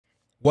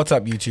What's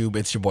up, YouTube?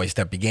 It's your boy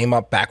Step Your Game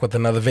Up, back with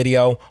another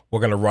video. We're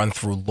going to run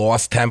through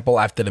Lost Temple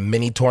after the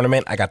mini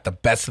tournament. I got the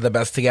best of the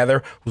best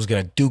together, who's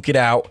going to duke it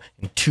out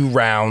in 2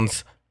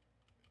 rounds.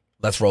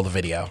 Let's roll the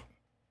video.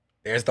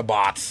 There's the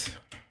bots.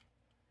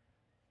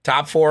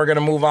 Top 4 are going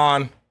to move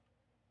on.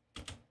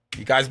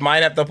 You guys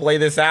might have to play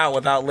this out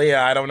without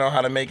Leah. I don't know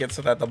how to make it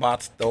so that the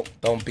bots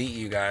don't beat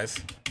you guys.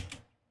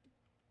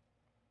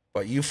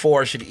 But you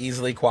 4 should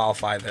easily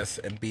qualify this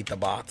and beat the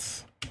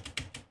bots.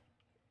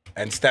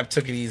 And Step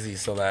took it easy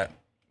so that,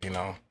 you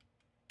know,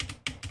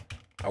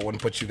 I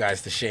wouldn't put you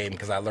guys to shame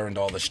because I learned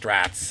all the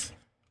strats.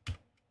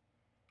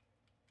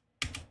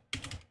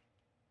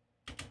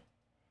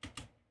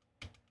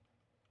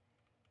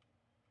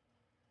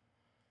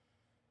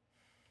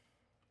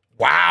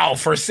 Wow,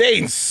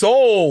 Forsane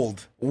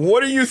sold.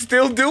 What are you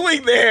still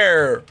doing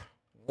there?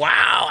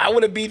 Wow, I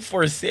would have beat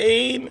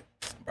Forsane.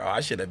 Bro,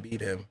 I should have beat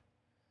him.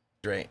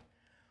 Great.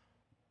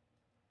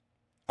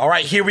 All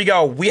right, here we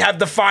go. We have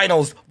the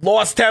finals.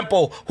 Lost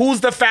Temple.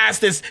 Who's the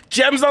fastest?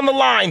 Gems on the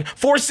line.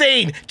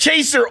 Forsane.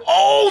 Chaser.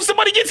 Oh,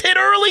 somebody gets hit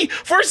early.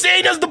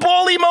 Forsane has the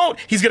ball emote.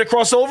 He's going to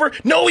cross over.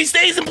 No, he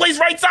stays and plays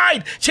right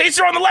side.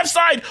 Chaser on the left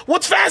side.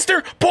 What's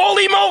faster? Ball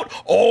emote.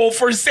 Oh,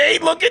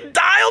 Forsane looking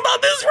dialed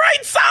on this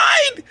right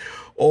side.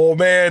 Oh,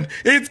 man.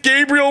 It's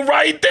Gabriel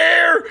right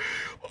there.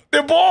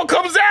 The ball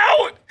comes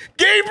out.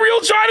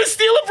 Gabriel trying to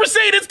steal it.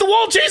 Forsane. It's the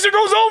wall. Chaser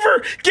goes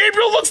over.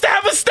 Gabriel looks to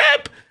have a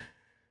step.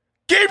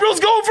 Gabriel's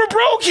going for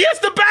broke. He has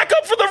to back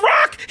up for the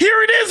rock.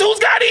 Here it is. Who's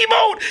got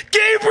emote?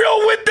 Gabriel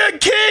with the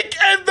kick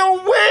and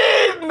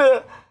the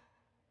win.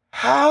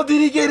 How did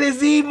he get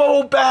his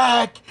emote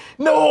back?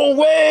 No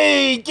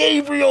way.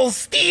 Gabriel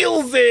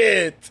steals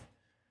it.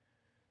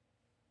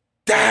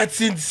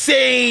 That's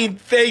insane.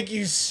 Thank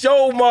you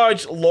so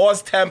much.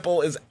 Lost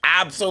Temple is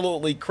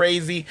absolutely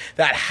crazy.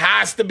 That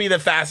has to be the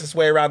fastest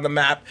way around the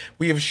map.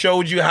 We have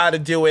showed you how to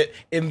do it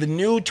in the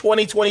new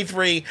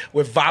 2023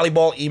 with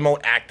Volleyball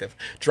Emote active.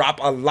 Drop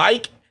a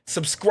like,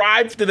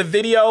 subscribe to the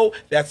video.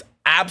 That's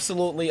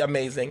absolutely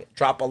amazing.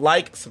 Drop a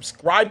like,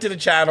 subscribe to the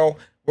channel.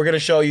 We're going to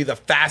show you the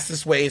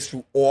fastest ways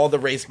through all the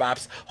race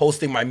maps,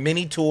 hosting my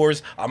mini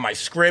tours on my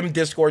Scrim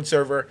Discord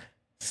server.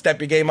 Step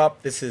your game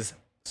up. This is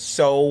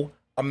so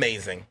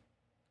amazing.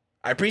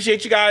 I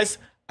appreciate you guys.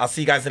 I'll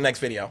see you guys in the next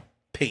video.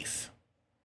 Peace.